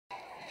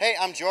Hey,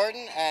 I'm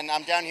Jordan, and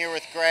I'm down here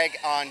with Greg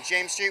on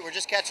James Street. We're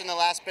just catching the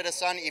last bit of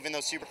sun, even though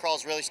Supercrawl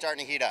is really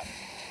starting to heat up.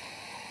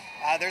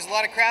 There's a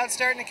lot of crowds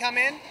starting to come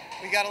in.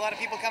 We got a lot of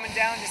people coming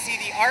down to see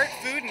the art,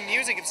 food, and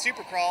music of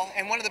Supercrawl.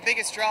 And one of the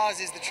biggest draws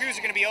is the Trues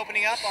are going to be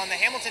opening up on the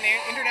Hamilton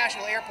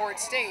International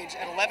Airport stage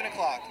at 11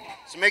 o'clock.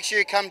 So make sure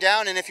you come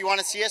down, and if you want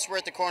to see us, we're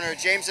at the corner of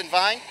James and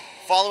Vine.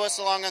 Follow us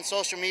along on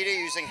social media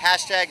using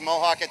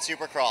 #Mohawk at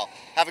Supercrawl.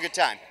 Have a good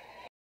time.